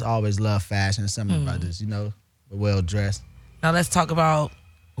like I just always love fashion. Something about this, you know, well dressed. Now let's talk about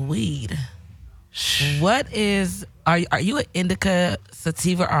weed. What is are you an indica,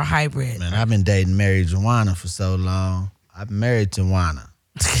 sativa, or hybrid? Man, I've been dating Mary Joanna for so long. I'm married to Juana.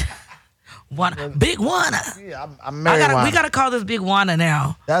 Big Juana. Yeah, I'm married. We gotta call this Big Juana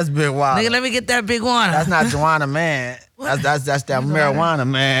now. That's Big Juana. Nigga, let me get that Big Juana. That's not Joanna, man. That's that marijuana,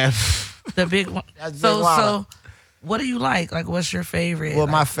 man. The big one. That's Big So Juana. what do you like? Like, what's your favorite? Well,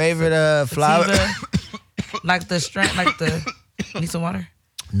 like, my favorite flower. sativa? Like the strength, like the. Need some water?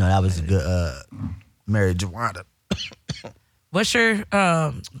 No, that was a good Mary Joanna. What's your you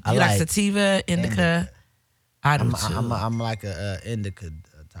like sativa, indica? I do too. I'm like a indica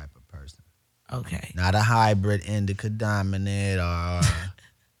type of person. Okay. Not a hybrid indica dominant or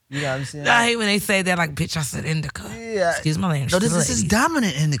you know what I'm saying? I hate when they say that. Like, bitch, I said indica. Yeah. Excuse my language. No, to the this is ladies.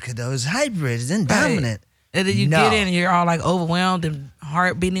 dominant indica though. It's hybrid. It's indominant. And then you No. get in and you're all like overwhelmed and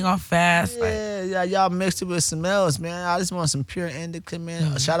heart beating off fast. Like, Yeah, y'all mixed it with some else, man. I just want some pure indica,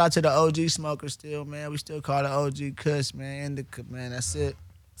 man. Shout out to the OG smokers still, man. We still call it OG Kush, man. Indica, man. That's it.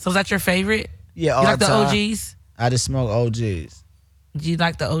 so is that your favorite? Yeah, all You like the time. OGs? I just smoke OGs. Do you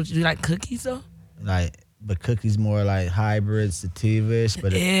like the OG? Do you like cookies though? Like, but cookies more like hybrid, sativa-ish.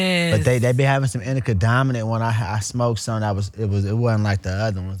 But Yes. but they be having some indica dominant when I smoked some that it wasn't like the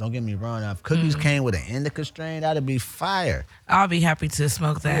other ones. Don't get me wrong. Now, if cookies came with an indica strain, that'd be fire. I'll be happy to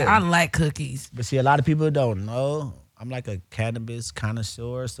smoke that. Yeah. I like cookies. But see, a lot of people don't know. I'm like a cannabis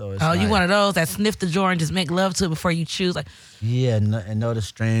connoisseur, so it's Oh, you like, one of those that sniff the jar and just make love to it before you choose. Like, yeah, and know the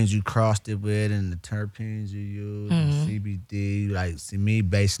strains you crossed it with and the terpenes you use, and CBD. Like, see me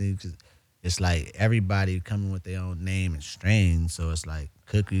basically, 'cause it's like everybody coming with their own name and strain. So it's like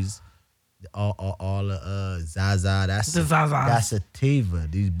cookies, all the Zaza. That's The Zazas. That's sativa.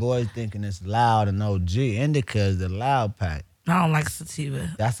 These boys thinking it's loud and OG. Indica is the loud pack. I don't like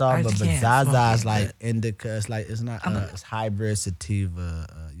sativa. That's all, I but can't Zaza smoke is it, like but- indica. It's like it's not. It's hybrid sativa.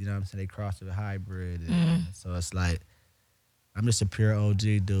 You know what I'm saying? They cross it with hybrid. And so it's like I'm just a pure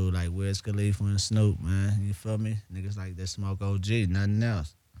OG dude, like Wiz Khalifa and Snoop, man. You feel me? Niggas like they smoke OG, nothing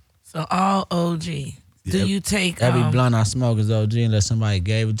else. So all OG. Do Yeah, you take Every blunt I smoke is OG unless somebody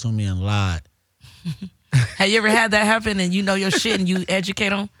gave it to me and lied. Have you ever had that happen and you know your shit and you educate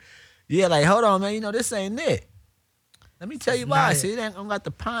them? Yeah, like hold on, man. You know this ain't it. Let me tell you It's why. not See, it ain't got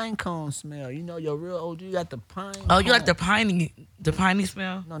the pine cone smell. You know your real OG got the pine. Oh, you like cone. the piney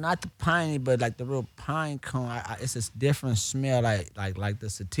smell? No, not the piney, but like the real pine cone. It's a different smell. Like the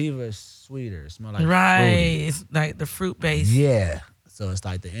sativa is sweeter. It smell like Right. fruity. It's like the fruit base. Yeah. So it's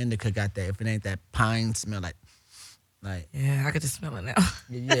like the indica got that. If it ain't that pine smell, like Yeah, I could just smell it now.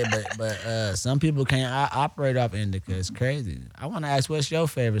 yeah. But some people can't operate off indica. It's crazy. I want to ask, what's your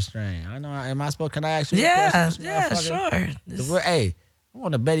favorite strain? I know. Am I supposed? Can I ask you? a Yeah, question, yeah, motherfucker? sure. So hey, I'm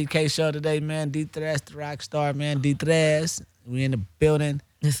on the Betty K show today, man. D3 Rockstar, man. D3. We in the building.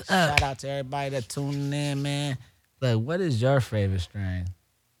 It's up. Shout out to everybody that tuning in, man. Look, what is your favorite strain?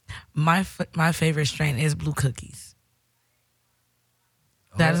 My favorite strain is blue cookies.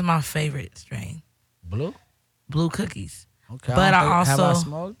 That is my favorite strain. Blue? Blue cookies. Okay. But I have I also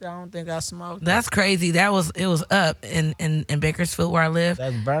smoked? I don't think I smoked. that's crazy. It was up in Bakersfield where I live.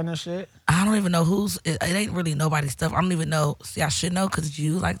 That's burner shit. I don't even know it ain't really nobody's stuff. I don't even know. See, I should know because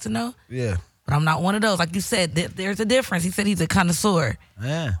you like to know. Yeah. But I'm not one of those. Like you said, there's a difference. He said he's a connoisseur.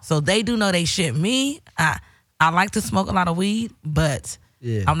 Yeah. So they do know they shit. Me, I like to smoke a lot of weed, but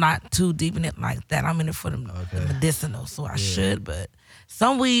I'm not too deep in it like that. I'm in it for the medicinal, so I should. But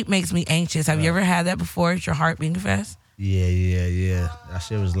some weed makes me anxious. Have you ever had that before? Is your heart beating fast? Yeah. That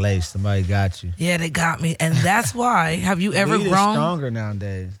shit was laced. Somebody got you. Yeah, they got me. And that's why, have you ever Weed is grown? stronger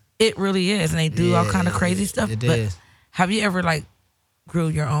nowadays. It really is. And they do all kind of crazy stuff. It but is. have you ever like grew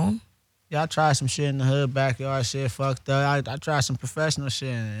your own? Yeah, I tried some shit in the hood, backyard shit, fucked up. I tried some professional shit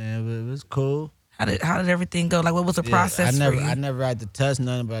and it was cool. How did everything go? Like what was the process for you? I never had to touch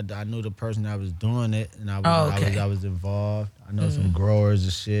nothing, but I knew the person that was doing it and I was involved. I know some growers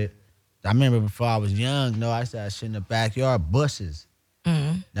and shit. I remember before I was young, I started shit in the backyard, bushes.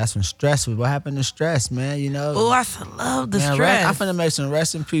 That's when stress was. What happened to stress, man? You know. Oh, I love the stress. I'm finna make some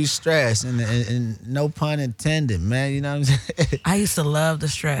rest in peace stress, and no pun intended, man. You know what I'm saying? I used to love the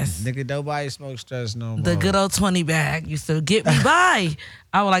stress. Nigga, nobody smoke stress no more. The good old 20 bag used to get me by.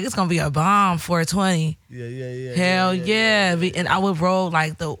 I was like, it's gonna be a bomb for a 20. Yeah. Hell yeah. And I would roll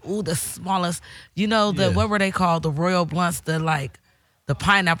like the smallest. You know what were they called? The Royal Blunts, the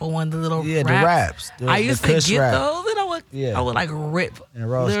pineapple one, the little the wraps. wraps. I used to get wrap. those, and I would like rip and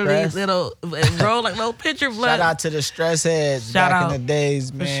roll literally stress. roll like little picture blood. Shout out to the stress heads back in the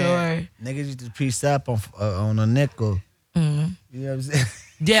days, man. For sure. Niggas used to piece up on a nickel. You know what I'm saying?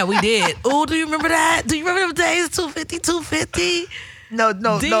 Yeah, we did. Oh, do you remember that? Do you remember them days? 250. No. And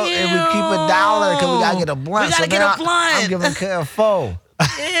we keep $1 because we gotta get a blunt. We gotta get a blunt. I'm giving Karen $4.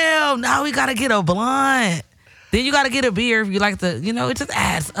 Damn, now we gotta get a blunt. Then you gotta get a beer if you like to, it just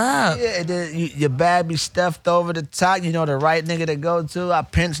adds up. Yeah, and then your bag be stuffed over the top. You know the right nigga to go to. I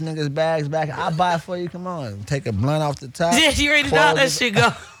pinch niggas' bags back. I buy it for you. Come on. Take a blunt off the top. Yeah, you already know how that shit go.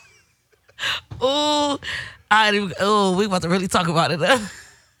 We about to really talk about it.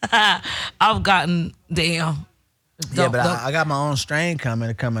 I've gotten, damn. But I got my own strain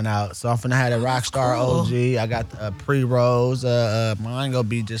coming out. So I'm finna have a Rockstar OG. I got pre-rolls. Mine gonna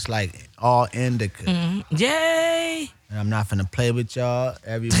be just like all indica. Yay! And I'm not finna play with y'all.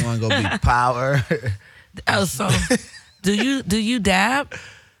 Everyone gonna be power. So, do you dab?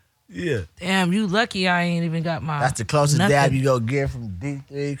 Yeah. Damn, you lucky I ain't even got my. That's the closest dab you go get from D3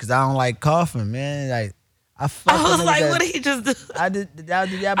 because I don't like coughing, man. Like I was like, what did he just do? I did.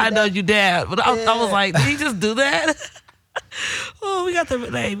 I know you dad, but I was like, did he just do that? We got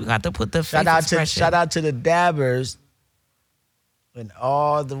to put the shout out to the dabbers and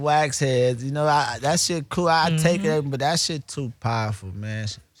all the wax heads. You know, that shit cool. I take it, but that shit too powerful, man.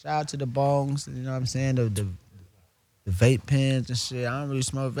 Shout out to the bongs. You know what I'm saying? The vape pens and shit. I don't really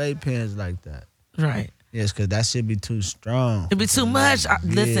smoke vape pens like that. Right. Yes, because that shit be too strong. It be too much.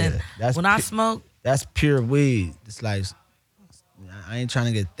 Listen, when I smoke. That's pure weed. It's like, I ain't trying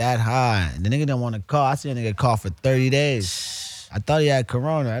to get that high. The nigga don't want to call. I see a nigga call for 30 days. I thought he had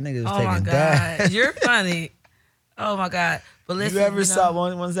corona. That nigga was taking dab. You're funny. Oh, my God. But listen, you ever saw,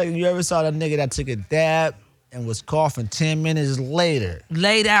 one second, you ever saw that nigga that took a dab and was coughing 10 minutes later?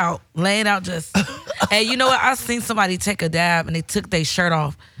 Laid out just. Hey, you know what? I seen somebody take a dab and they took their shirt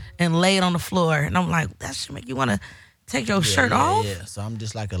off and laid on the floor. And I'm like, that should make you want to take your shirt off? Yeah, so I'm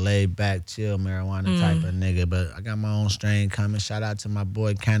just like a laid back, chill marijuana type of nigga. But I got my own strain coming. Shout out to my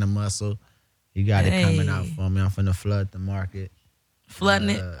boy Kinda Muscle. He got it coming out for me. I'm finna flood the market. Flooding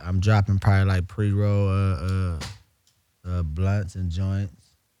it? I'm dropping probably like pre-roll blunts and joints,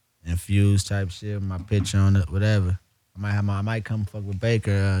 infused type shit with my picture on it, whatever. I might come fuck with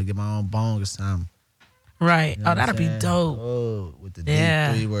Baker, get my own bong or something. Right. You know that'd be dope. With the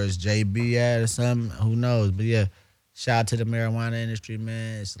D3 where it's JB at or something. Who knows? But yeah. Shout out to the marijuana industry,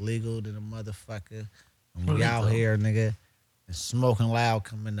 man. It's legal to the motherfucker. And we out here, nigga, and smoking loud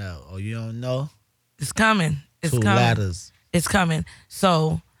coming out. Oh, you don't know? It's coming. It's Two coming. ladders. It's coming.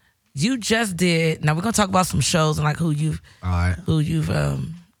 So you just did. Now we're gonna talk about some shows and like who you've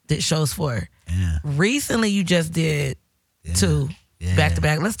did shows for. Yeah. Recently, you just did two back to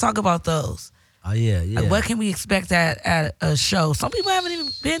back. Let's talk about those. Oh yeah. Like, what can we expect at a show? Some people haven't even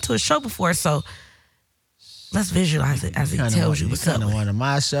been to a show before, so. Let's visualize it as he tells you what's up. One of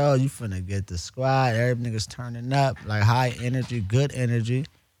my shows, you finna get the squad. Every nigga's turning up, like high energy, good energy,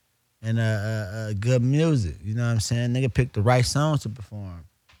 and good music. You know what I'm saying? Nigga pick the right songs to perform.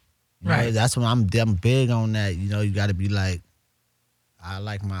 You know, right. That's when I'm big on that. You know, you got to be like, I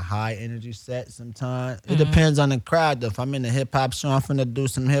like my high energy set sometimes. It depends on the crowd though. If I'm in a hip hop show, I'm finna do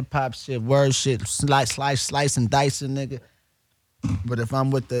some hip hop shit, word shit, slice and dicing, nigga. But if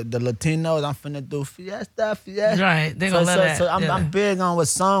I'm with the Latinos, I'm finna do fiesta. Right, they gonna love that. So Yeah. I'm big on what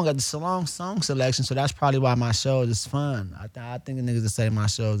song, the long song selection. So that's probably why my shows is fun. I think the niggas that say my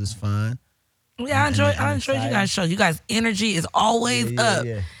shows is fun. Yeah, I enjoyed you guys' show. You guys' energy is always up.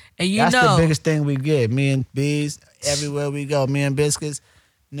 Yeah. And you That's know the biggest thing we get. Me and Bees, everywhere we go, me and Biscuits,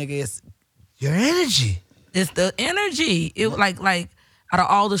 nigga, it's your energy. it's the energy. It like out of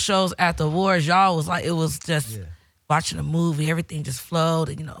all the shows at the awards, y'all was like, it was just watching a movie, everything just flowed.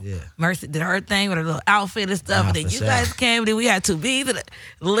 And, Mercy did her thing with her little outfit and stuff. And then you guys came, and then we had 2Bs.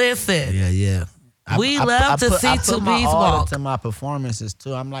 Listen. Yeah. We love to see 2Bs walk. To my performances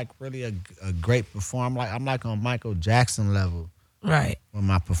too. I'm like really a great performer. I'm like on Michael Jackson level. Right. With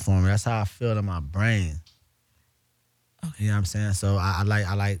my performance. That's how I feel in my brain. Okay. You know what I'm saying? So I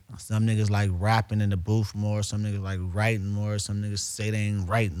like some niggas like rapping in the booth more, some niggas like writing more, some niggas say they ain't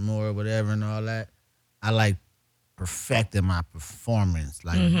writing more, whatever and all that. I like perfecting my performance.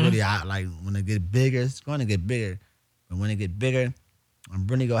 Like really I like when it get bigger, it's gonna get bigger. But when it get bigger, I'm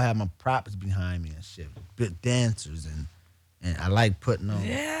really gonna have my props behind me and shit. Big dancers and I like putting on.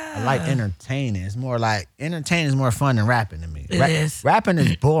 Yeah. I like entertaining. It's more like entertaining is more fun than rapping to me. It is. Rapping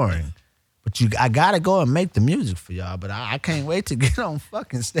is boring, but I gotta go and make the music for y'all. But I can't wait to get on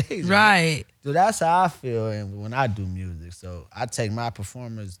fucking stage. Right. So that's how I feel when I do music. So I take my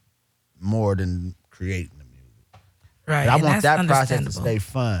performance more than creating the music. Right. But I and want that's that process to understandable. stay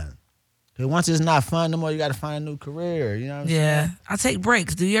fun. Because once it's not fun no more, you got to find a new career. You know what I'm saying? Yeah. I take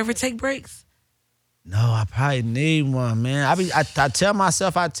breaks. Do you ever take breaks? No, I probably need one, man. I tell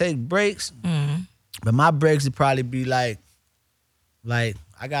myself I take breaks, but my breaks would probably be like I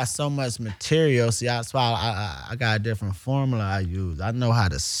got so much material. See, that's why I got a different formula I use. I know how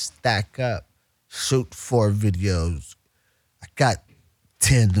to stack up, shoot 4 videos. I got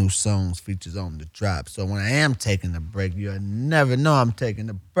 10 new songs features on the drop. So when I am taking a break, you'll never know I'm taking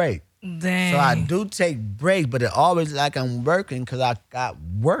a break. Dang. So I do take breaks, but it always like I'm working because I got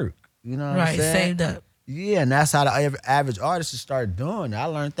work. You know what I'm saying? Saved up. Yeah, and that's how the average artist should start doing it. I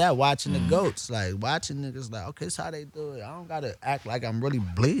learned that watching the GOATs. Like, watching niggas like, okay, this how they do it. I don't got to act like I'm really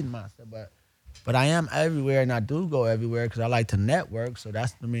bleeding myself, but I am everywhere, and I do go everywhere because I like to network, so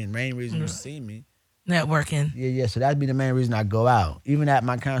that's the main reason you see me. Networking. Yeah, so that'd be the main reason I go out. Even at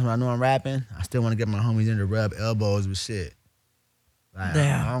my concerts when I know I'm rapping, I still want to get my homies in to rub elbows with shit. Like,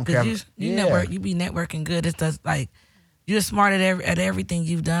 Damn. I don't care. You network, you be networking good. It's just like, you're smart at everything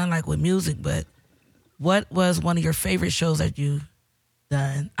you've done, like with music, but what was one of your favorite shows that you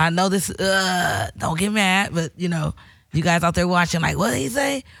done? I know this, don't get mad, but you guys out there watching, like, what did he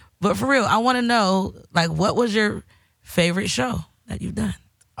say? But for real, I want to know, like, what was your favorite show that you've done?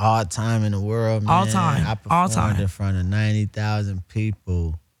 All time in the world, man. All time. I All performed time. in front of 90,000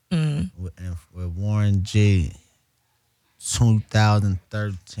 people with Warren G.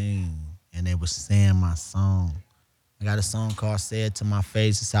 2013, and they was saying my song. I got a song called Say It To My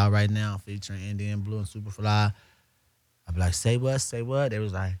Face. It's out right now, featuring Indian Blue and Superfly. I be like, say what, say what? They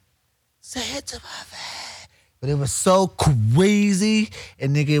was like, say it to my face. But it was so crazy,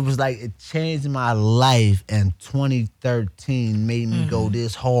 and nigga, it was like, it changed my life, and 2013 made me go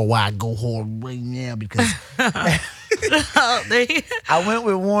this hard, why I go hard right now, because I went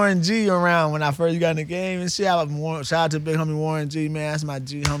with Warren G around when I first got in the game and shit. Shout out to big homie Warren G, man. That's my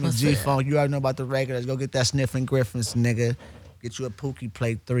G homie G-Funk. You already know about the record. Let's go get that Sniffing Griffins, nigga. Get you a Pookie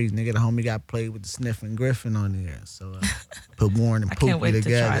Play 3, nigga. The homie got played with the Sniffing Griffin on there. So put Warren and I can't Pookie wait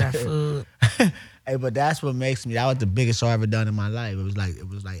together. to try that food. Hey, but that's what makes me. That was the biggest show I ever done in my life. It was like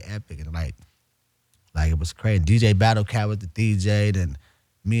epic and like it was crazy. DJ Battle Cat was the DJ, then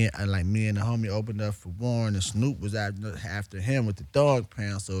me and the homie opened up for Warren, and Snoop was after him with the dog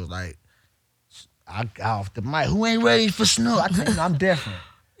pound. So it was like I got off the mic. Who ain't ready for Snoop? I tell you, I'm different.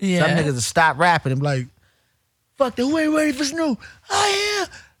 Yeah. Some niggas will stop rapping and be like, fuck that, who ain't ready for Snoop? I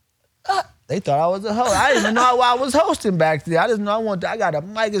am. They thought I was a host. I didn't even know I was hosting back there. I just know I got a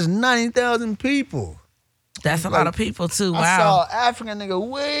mic. It's 90,000 people. That's a lot of people too. Wow. I saw an African nigga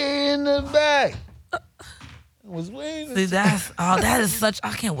way in the back. It was way in the See, that is such.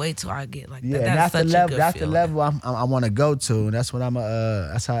 I can't wait till I get like that. Yeah, That's that's the such level. a good That's the feeling. level I want to go to, and that's what I'm.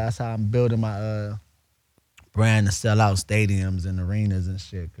 That's how I'm building my brand to sell out stadiums and arenas and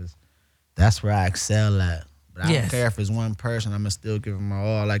shit. Cause that's where I excel at. But I don't care if it's one person. I'ma still give them my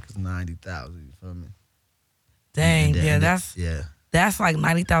all like it's 90,000. You feel me? Dang, And yeah, then- that's like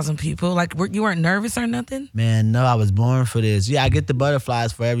 90,000 people. Like, you weren't nervous or nothing? Man, no, I was born for this. Yeah, I get the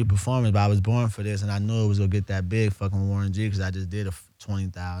butterflies for every performance, but I was born for this, and I knew it was gonna get that big fucking Warren G because I just did a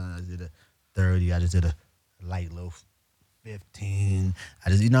 20,000, I just did a 30, I just did a light low 15.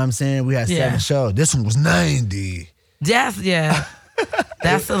 You know what I'm saying? We had 7 shows. This one was 90. That's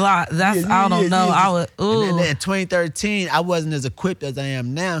a lot. I don't know. I would. Ooh. And then in 2013, I wasn't as equipped as I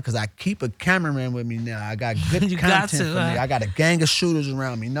am now because I keep a cameraman with me now. I got good content for me. I got a gang of shooters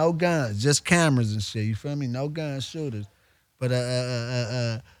around me. No guns, just cameras and shit. You feel me? No guns, shooters. But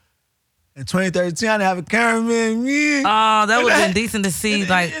in 2013, I didn't have a cameraman. Oh, that would have been decent to see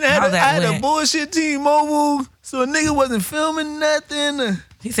like how that went. I had a bullshit T-Mobile, so a nigga wasn't filming nothing.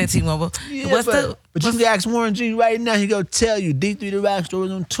 He said T-Mobile. Yeah, but you can ask Warren G right now. He gonna tell you D3 the Rockstar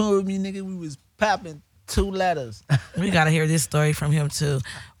was on tour with me, nigga. We was popping 2 letters. We gotta hear this story from him too.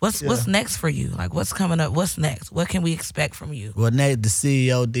 What's next for you? Like what's coming up? What's next? What can we expect from you? Well, Nate, the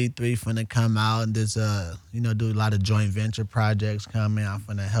CEO D3 finna come out and just do a lot of joint venture projects coming. I'm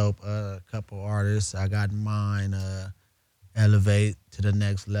finna help a couple artists. I got mine elevate to the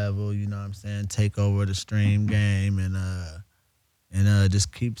next level. You know what I'm saying? Take over the stream game and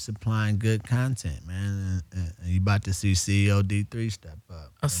just keep supplying good content, man. And you about to see CEO D3 step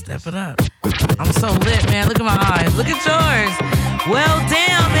up. Oh, step it up. I'm so lit, man. Look at my eyes. Look at yours. Well,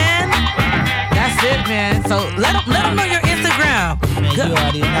 damn, man. That's it, man. So let them know your Instagram. Man, you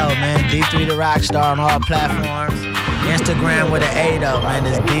already know, man. D3 the Rockstar on all platforms. Instagram with an A, though, man.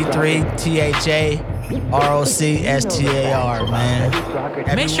 It's D3 THAROCSTAR, man.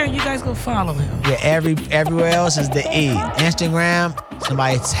 Make sure you guys go follow him. Yeah, everywhere else is the E. Instagram,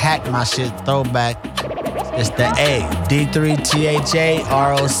 somebody's hacked my shit, throwback. It's the A. D3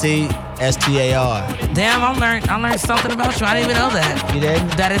 THAROCSTAR. Damn, I learned something about you. I didn't even know that. You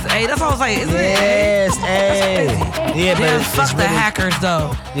didn't? That is A. That's what I was like, is it A? Yes, A. Yeah, but damn, fuck the hackers,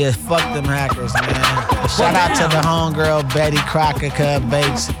 though. Yeah, fuck them hackers, man. Shout out to the homegirl, Betty Crocker Cub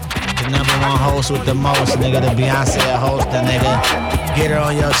Bakes. The #1 host with the most, nigga. The Beyonce host, the nigga. Get her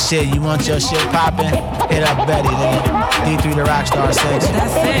on your shit. You want your shit popping? Hit up Betty, nigga. D3 the Rockstar 6.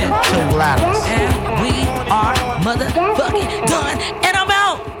 That's it. 2 ladders. And we are motherfucking done. And I'm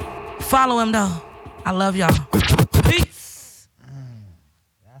out. Follow him, though. I love y'all. Peace.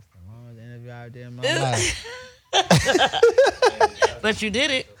 That's the longest interview I did in my life. But you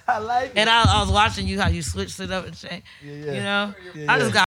did it. I like it. And I was watching you, how you switched it up and shit. Yeah. You know? Yeah, I just got